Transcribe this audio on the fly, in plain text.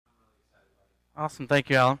Awesome. Thank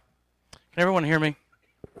you, Alan. Can everyone hear me?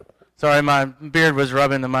 Sorry, my beard was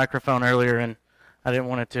rubbing the microphone earlier, and I didn't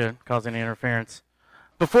want it to cause any interference.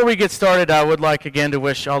 Before we get started, I would like again to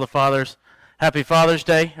wish all the fathers happy Father's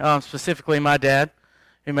Day, specifically my dad,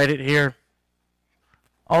 who made it here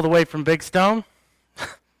all the way from Big Stone.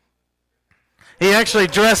 He actually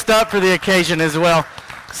dressed up for the occasion as well.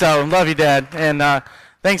 So, love you, Dad. And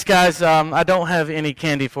thanks, guys. I don't have any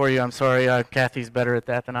candy for you. I'm sorry. Kathy's better at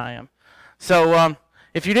that than I am. So,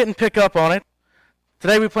 if you didn't pick up on it,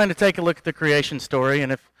 today we plan to take a look at the creation story.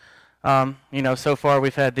 And if, so far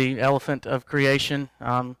we've had the elephant of creation,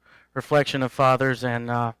 reflection of fathers,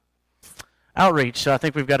 and outreach. So I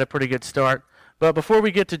think we've got a pretty good start. But before we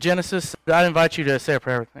get to Genesis, I'd invite you to say a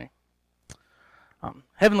prayer with me.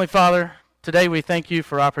 Heavenly Father, today we thank you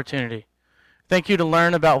for opportunity. Thank you to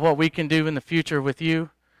learn about what we can do in the future with you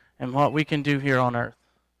and what we can do here on earth.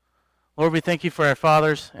 Lord, we thank you for our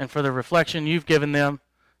fathers and for the reflection you've given them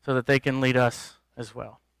so that they can lead us as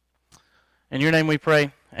well. In your name we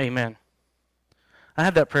pray, amen. I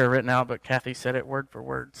had that prayer written out, but Kathy said it word for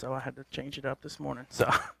word, so I had to change it up this morning.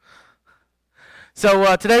 So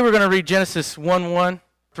today we're going to read Genesis 1:1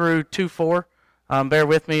 through 2:4. Bear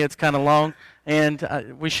with me, it's kind of long,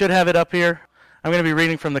 and we should have it up here. I'm going to be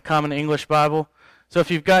reading from the Common English Bible, so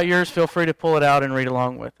if you've got yours, feel free to pull it out and read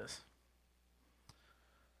along with us.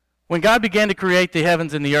 When God began to create the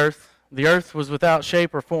heavens and the earth was without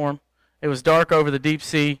shape or form. It was dark over the deep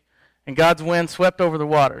sea, and God's wind swept over the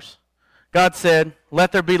waters. God said,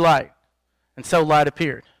 "Let there be light," and so light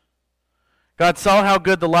appeared. God saw how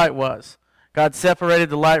good the light was. God separated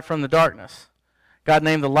the light from the darkness. God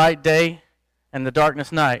named the light day and the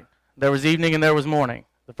darkness night. There was evening and there was morning,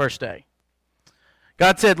 the first day.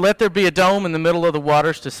 God said, "Let there be a dome in the middle of the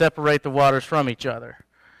waters to separate the waters from each other."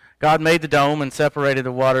 God made the dome and separated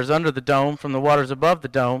the waters under the dome from the waters above the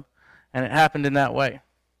dome, and it happened in that way.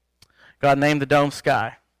 God named the dome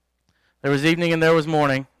sky. There was evening and there was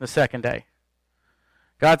morning, the second day.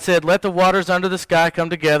 God said, "Let the waters under the sky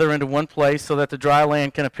come together into one place so that the dry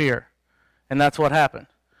land can appear." And that's what happened.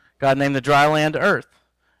 God named the dry land earth,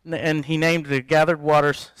 and he named the gathered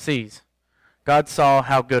waters seas. God saw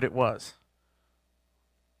how good it was.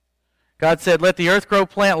 God said, "Let the earth grow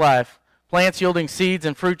plant life, plants yielding seeds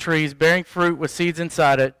and fruit trees, bearing fruit with seeds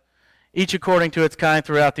inside it, each according to its kind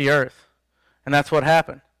throughout the earth." And that's what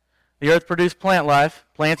happened. The earth produced plant life,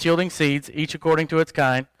 plants yielding seeds, each according to its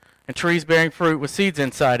kind, and trees bearing fruit with seeds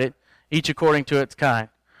inside it, each according to its kind.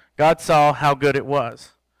 God saw how good it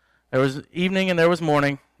was. There was evening and there was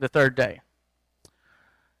morning, the third day.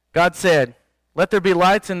 God said, "Let there be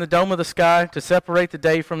lights in the dome of the sky to separate the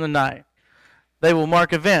day from the night. They will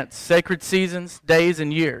mark events, sacred seasons, days,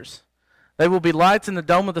 and years. They will be lights in the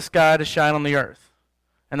dome of the sky to shine on the earth."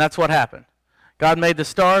 And that's what happened. God made the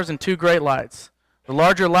stars and two great lights, the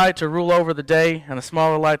larger light to rule over the day and the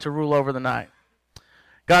smaller light to rule over the night.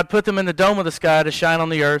 God put them in the dome of the sky to shine on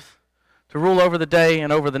the earth, to rule over the day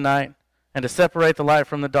and over the night, and to separate the light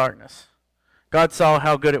from the darkness. God saw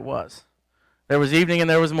how good it was. There was evening and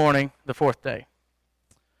there was morning, the fourth day.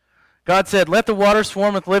 God said, "Let the waters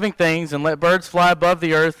swarm with living things, and let birds fly above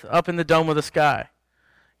the earth up in the dome of the sky."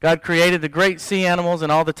 God created the great sea animals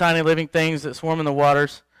and all the tiny living things that swarm in the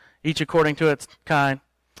waters, each according to its kind,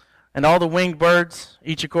 and all the winged birds,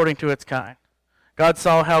 each according to its kind. God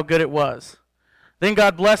saw how good it was. Then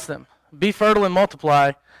God blessed them. "Be fertile and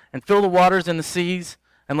multiply, and fill the waters and the seas,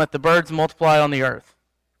 and let the birds multiply on the earth."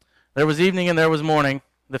 There was evening and there was morning,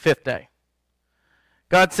 the fifth day.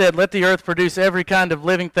 God said, "Let the earth produce every kind of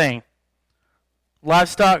living thing,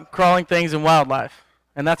 livestock, crawling things, and wildlife."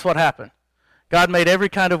 And that's what happened. God made every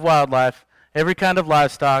kind of wildlife, every kind of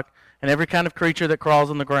livestock, and every kind of creature that crawls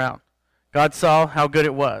on the ground. God saw how good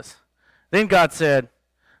it was. Then God said,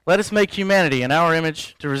 "Let us make humanity in our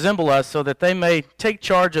image to resemble us so that they may take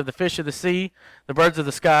charge of the fish of the sea, the birds of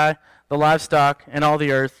the sky, the livestock, and all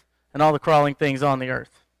the earth, and all the crawling things on the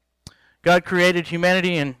earth." God created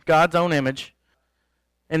humanity in God's own image.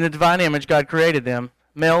 In the divine image, God created them.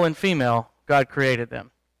 Male and female, God created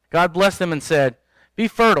them. God blessed them and said, "Be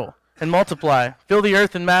fertile and multiply, fill the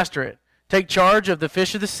earth and master it. Take charge of the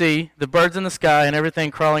fish of the sea, the birds in the sky, and everything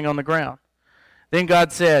crawling on the ground." Then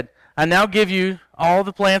God said, "I now give you all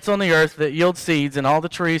the plants on the earth that yield seeds, and all the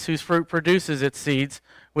trees whose fruit produces its seeds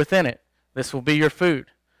within it. This will be your food.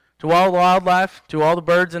 To all wildlife, to all the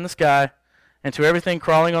birds in the sky, and to everything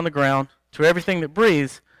crawling on the ground, to everything that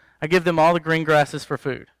breathes, I give them all the green grasses for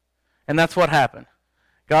food." And that's what happened.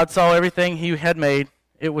 God saw everything he had made.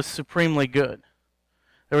 It was supremely good.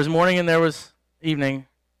 There was morning and there was evening,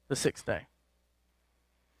 the sixth day.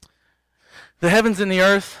 The heavens and the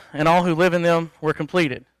earth and all who live in them were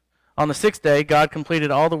completed. On the sixth day, God completed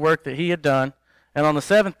all the work that he had done, and on the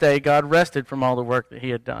seventh day, God rested from all the work that he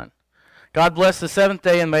had done. God blessed the seventh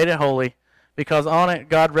day and made it holy, because on it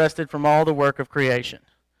God rested from all the work of creation.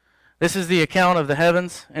 This is the account of the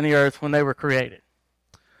heavens and the earth when they were created.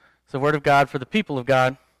 It's the word of God for the people of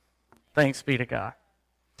God. Thanks be to God.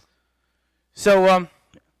 So,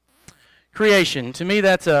 creation, to me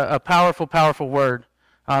that's a powerful, powerful word.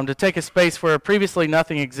 To take a space where previously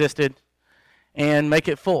nothing existed and make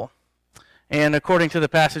it full. And according to the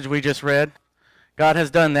passage we just read, God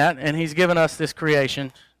has done that, and he's given us this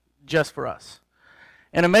creation just for us.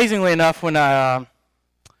 And amazingly enough, when I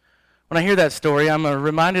hear that story, I'm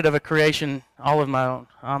reminded of a creation all of my own.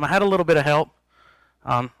 I had a little bit of help.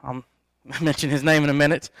 I'll mention his name in a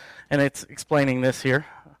minute, and it's explaining this here.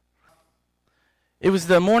 It was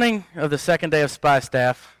the morning of the second day of Spy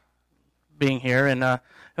Staff being here, and the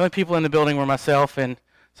only people in the building were myself and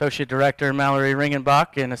Associate Director Mallory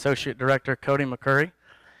Ringenbach and Associate Director Cody McCurry.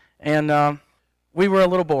 And we were a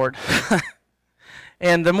little bored.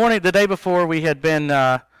 And the day before, we had been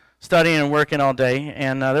studying and working all day,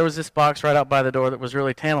 and there was this box right out by the door that was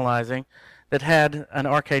really tantalizing that had an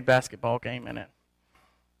arcade basketball game in it.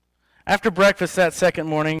 After breakfast that second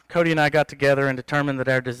morning, Cody and I got together and determined that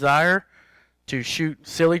our desire to shoot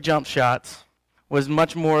silly jump shots was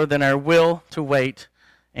much more than our will to wait,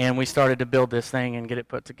 and we started to build this thing and get it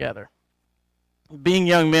put together. Being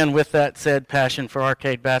young men with that said passion for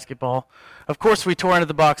arcade basketball, of course we tore into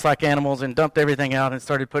the box like animals and dumped everything out and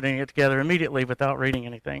started putting it together immediately without reading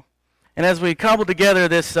anything. And as we cobbled together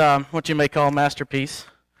this, what you may call masterpiece,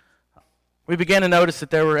 we began to notice that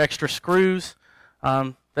there were extra screws.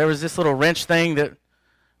 There was this little wrench thing that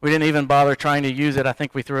we didn't even bother trying to use it. I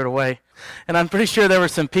think we threw it away. And I'm pretty sure there were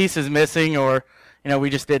some pieces missing, or we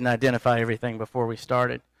just didn't identify everything before we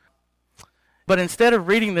started. But instead of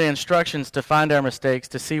reading the instructions to find our mistakes,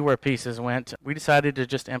 to see where pieces went, we decided to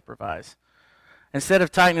just improvise. Instead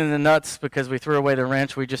of tightening the nuts because we threw away the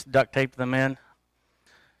wrench, we just duct taped them in.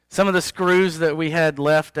 Some of the screws that we had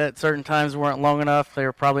left at certain times weren't long enough. They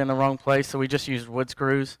were probably in the wrong place, so we just used wood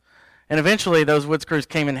screws. And eventually those wood screws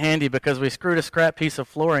came in handy because we screwed a scrap piece of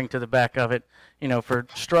flooring to the back of it, for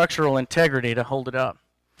structural integrity to hold it up.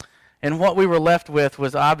 And what we were left with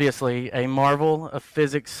was obviously a marvel of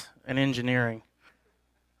physics and engineering.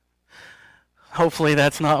 Hopefully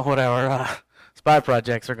that's not what our spy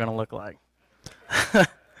projects are going to look like.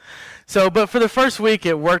 But for the first week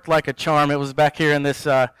it worked like a charm. It was back here in this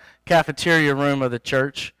cafeteria room of the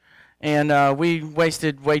church. And we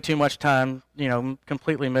wasted way too much time,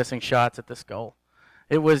 completely missing shots at this goal.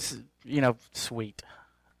 It was, sweet.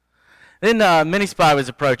 Then Mini Spy was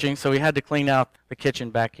approaching, so we had to clean out the kitchen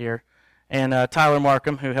back here. And Tyler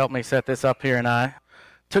Markham, who helped me set this up here, and I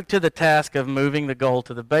took to the task of moving the goal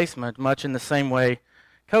to the basement, much in the same way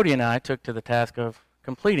Cody and I took to the task of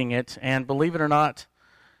completing it. And believe it or not,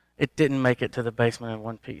 it didn't make it to the basement in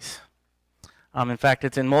one piece. In fact,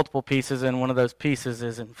 it's in multiple pieces, and one of those pieces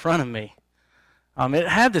is in front of me. It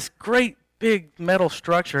had this great big metal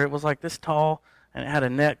structure. It was like this tall, and it had a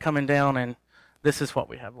net coming down, and this is what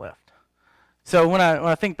we have left. So when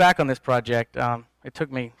I think back on this project, it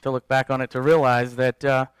took me to look back on it to realize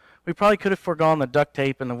that we probably could have foregone the duct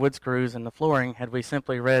tape and the wood screws and the flooring had we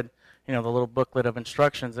simply read, the little booklet of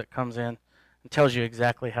instructions that comes in and tells you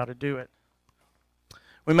exactly how to do it.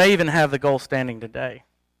 We may even have the goal standing today.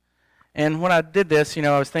 And when I did this,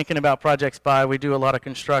 I was thinking about Project Spy. We do a lot of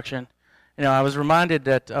construction. I was reminded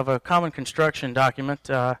of a common construction document.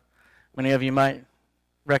 Many of you might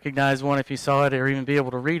recognize one if you saw it or even be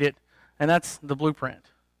able to read it, and that's the blueprint.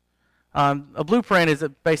 A blueprint is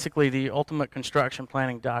basically the ultimate construction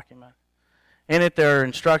planning document. In it, there are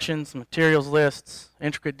instructions, materials lists,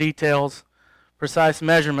 intricate details, precise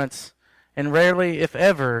measurements, and rarely, if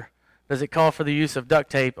ever, does it call for the use of duct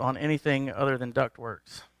tape on anything other than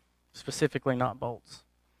ductworks, specifically not bolts.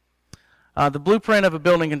 The blueprint of a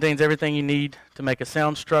building contains everything you need to make a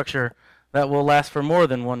sound structure that will last for more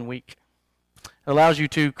than 1 week. It allows you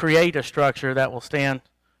to create a structure that will stand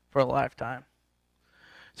for a lifetime.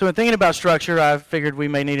 So in thinking about structure, I figured we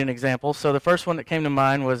may need an example. So the first one that came to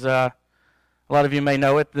mind was, a lot of you may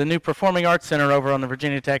know it, the new Performing Arts Center over on the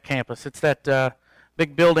Virginia Tech campus. It's that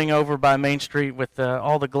big building over by Main Street with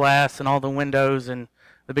all the glass and all the windows and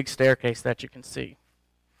the big staircase that you can see.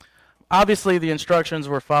 Obviously, the instructions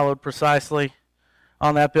were followed precisely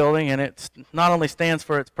on that building, and it not only stands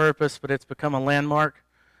for its purpose, but it's become a landmark,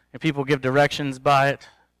 and people give directions by it.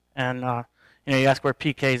 And you ask where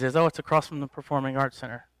PK's is. Oh, it's across from the Performing Arts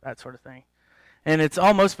Center, that sort of thing. And it's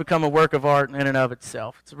almost become a work of art in and of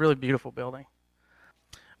itself. It's a really beautiful building.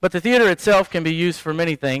 But the theater itself can be used for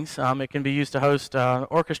many things. It can be used to host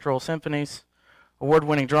orchestral symphonies,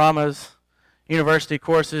 award-winning dramas, university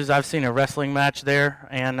courses. I've seen a wrestling match there,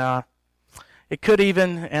 and it could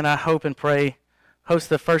even, and I hope and pray, host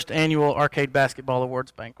the first annual Arcade Basketball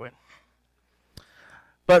Awards banquet.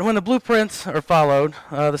 But when the blueprints are followed,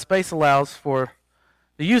 the space allows for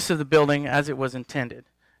the use of the building as it was intended.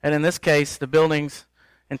 And in this case, the building's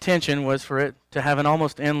intention was for it to have an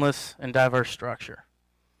almost endless and diverse structure.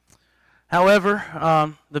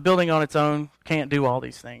 However, the building on its own can't do all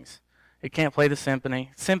these things. It can't play the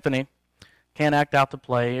symphony, can't act out the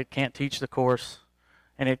play, it can't teach the course,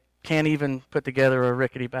 and it can't even put together a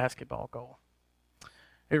rickety basketball goal.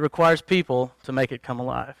 It requires people to make it come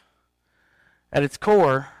alive. At its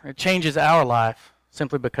core, it changes our life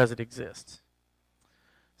simply because it exists.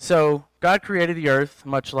 So, God created the earth,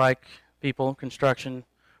 much like people, construction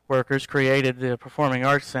workers, created the Performing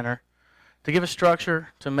Arts Center, to give a structure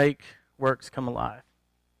to make works come alive.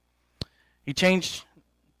 He changed,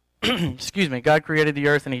 God created the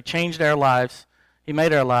earth and He changed our lives. He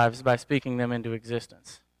made our lives by speaking them into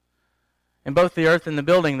existence. In both the earth and the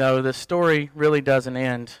building, though, the story really doesn't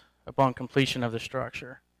end upon completion of the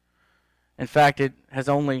structure. In fact, it has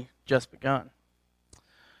only just begun.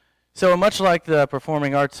 So much like the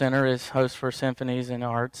Performing Arts Center is host for symphonies and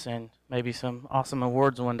arts and maybe some awesome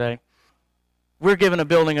awards one day, we're given a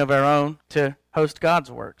building of our own to host God's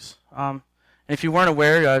works. And if you weren't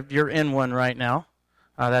aware, you're in one right now.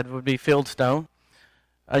 That would be Fieldstone,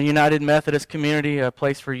 a United Methodist community, a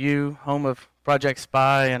place for you, home of Project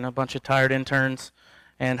Spy and a bunch of tired interns,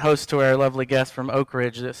 and host to our lovely guest from Oak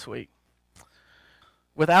Ridge this week.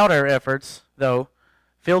 Without our efforts, though,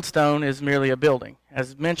 Fieldstone is merely a building.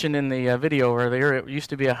 As mentioned in the video earlier, it used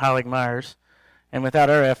to be a Heilig Myers, and without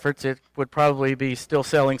our efforts, it would probably be still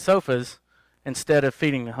selling sofas instead of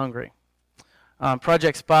feeding the hungry.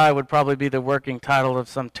 Project Spy would probably be the working title of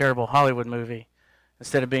some terrible Hollywood movie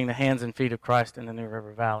instead of being the hands and feet of Christ in the New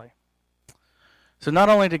River Valley. So not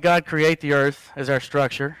only did God create the earth as our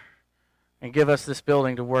structure and give us this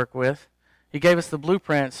building to work with, He gave us the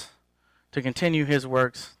blueprints to continue His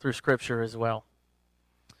works through Scripture as well.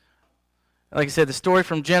 Like I said, the story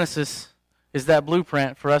from Genesis is that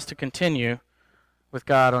blueprint for us to continue with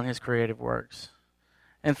God on His creative works.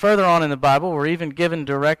 And further on in the Bible, we're even given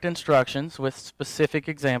direct instructions with specific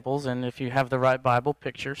examples, and if you have the right Bible,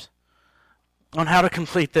 pictures, on how to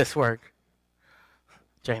complete this work.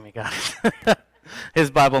 Jamie got it.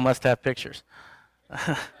 His Bible must have pictures.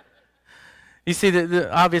 You see,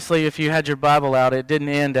 obviously, if you had your Bible out, it didn't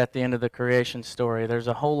end at the end of the creation story. There's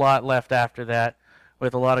a whole lot left after that,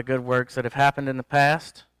 with a lot of good works that have happened in the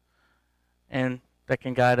past and that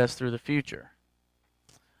can guide us through the future.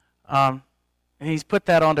 And He's put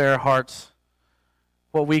that onto our hearts,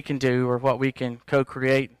 what we can do or what we can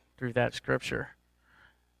co-create through that Scripture.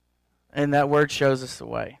 And that Word shows us the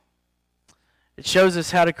way. It shows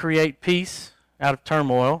us how to create peace out of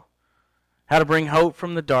turmoil, how to bring hope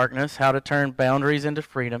from the darkness, how to turn boundaries into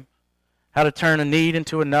freedom, how to turn a need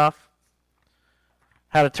into enough,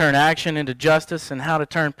 how to turn action into justice, and how to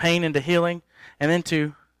turn pain into healing, and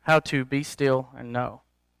into how to be still and know.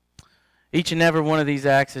 Each and every one of these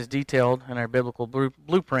acts is detailed in our biblical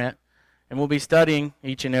blueprint, and we'll be studying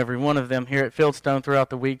each and every one of them here at Fieldstone throughout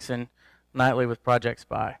the weeks and nightly with Project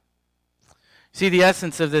Spy. See, the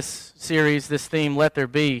essence of this series, this theme, Let There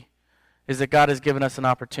Be, is that God has given us an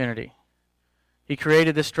opportunity. He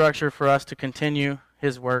created this structure for us to continue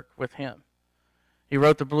His work with Him. He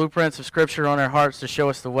wrote the blueprints of Scripture on our hearts to show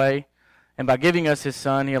us the way, and by giving us His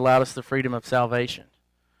Son, He allowed us the freedom of salvation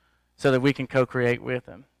so that we can co-create with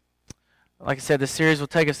Him. Like I said, this series will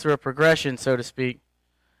take us through a progression, so to speak.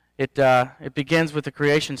 It begins with the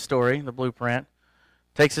creation story, the blueprint,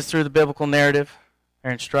 takes us through the biblical narrative, our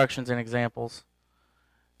instructions and examples,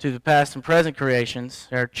 to the past and present creations,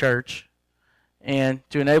 our church, and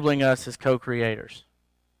to enabling us as co-creators.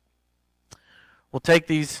 We'll take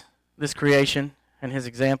this creation and His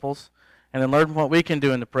examples, and then learn what we can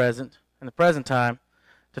do in the present time,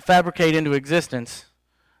 to fabricate into existence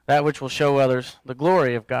that which will show others the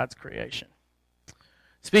glory of God's creation.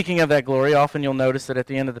 Speaking of that glory, often you'll notice that at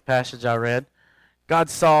the end of the passage I read, God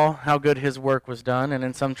saw how good His work was done, and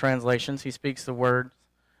in some translations He speaks the word,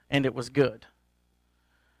 and it was good.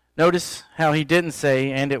 Notice how He didn't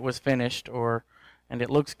say, and it was finished, or, and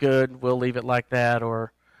it looks good, we'll leave it like that,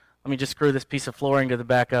 or let me just screw this piece of flooring to the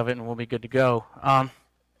back of it and we'll be good to go.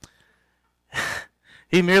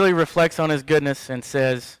 He merely reflects on His goodness and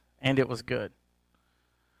says, and it was good.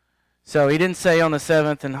 So He didn't say on the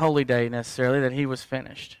seventh and holy day necessarily that He was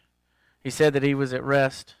finished. He said that He was at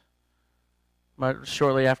rest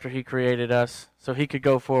shortly after he created us, so he could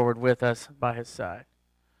go forward with us by his side.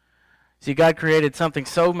 See, God created something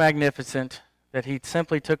so magnificent that he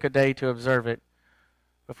simply took a day to observe it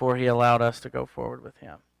before he allowed us to go forward with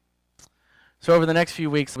him. So over the next few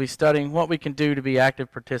weeks, we'll be studying what we can do to be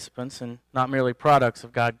active participants and not merely products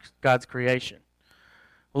of God's creation.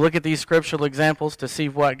 We'll look at these scriptural examples to see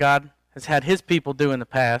what God has had his people do in the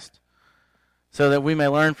past, so that we may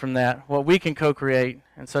learn from that what we can co-create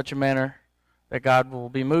in such a manner that God will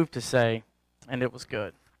be moved to say, and it was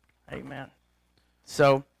good. Amen.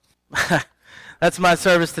 So that's my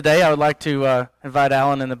service today. I would like to invite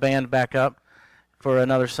Alan and the band back up for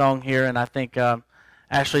another song here, and I think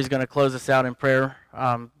Ashley's going to close us out in prayer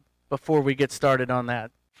before we get started on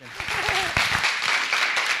that.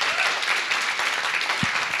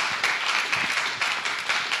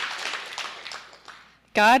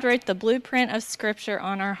 God wrote the blueprint of Scripture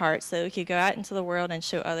on our hearts so we could go out into the world and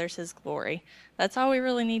show others His glory. That's all we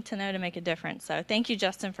really need to know to make a difference. So thank you,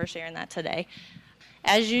 Justin, for sharing that today.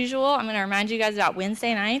 As usual, I'm going to remind you guys about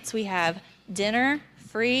Wednesday nights. We have dinner,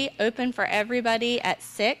 free, open for everybody at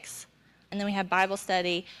 6. And then we have Bible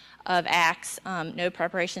study of Acts, no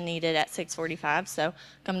preparation needed at 6:45. So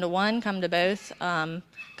come to one, come to both. Come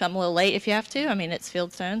a little late if you have to. I mean, it's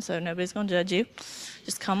Fieldstone, so nobody's going to judge you.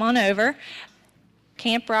 Just come on over.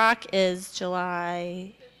 Camp Rock is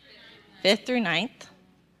July 5th through 9th.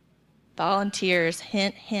 Volunteers,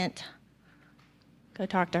 hint, hint. Go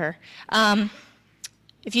talk to her.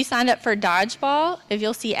 If you signed up for dodgeball, if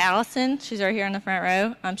you'll see Allison, she's right here in the front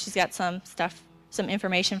row. She's got some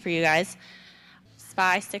information for you guys.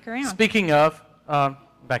 Spy, stick around. Speaking of,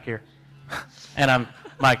 back here, and I'm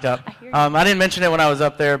mic'd up. I didn't mention it when I was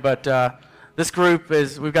up there, but this group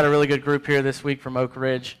we've got a really good group here this week from Oak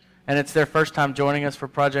Ridge. And it's their first time joining us for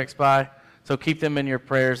Project Spy, so keep them in your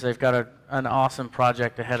prayers. They've got an awesome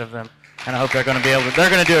project ahead of them, and I hope they're going to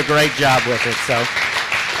do a great job with it. So,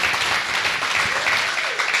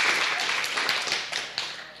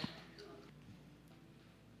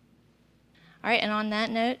 all right, and on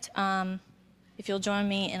that note, if you'll join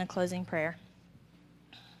me in a closing prayer.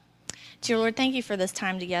 Dear Lord, thank you for this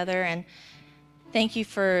time together, and thank you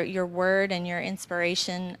for your word and your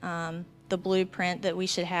inspiration, the blueprint that we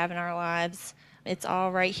should have in our lives. It's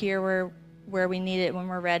all right here where we need it when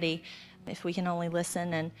we're ready, if we can only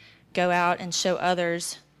listen and go out and show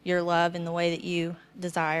others your love in the way that you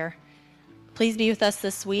desire. Please be with us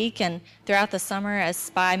this week and throughout the summer as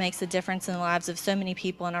Spy makes a difference in the lives of so many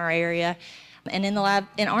people in our area and in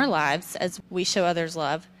our lives as we show others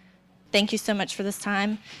love. Thank you so much for this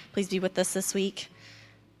time. Please be with us this week.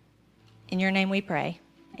 In your name we pray.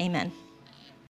 Amen.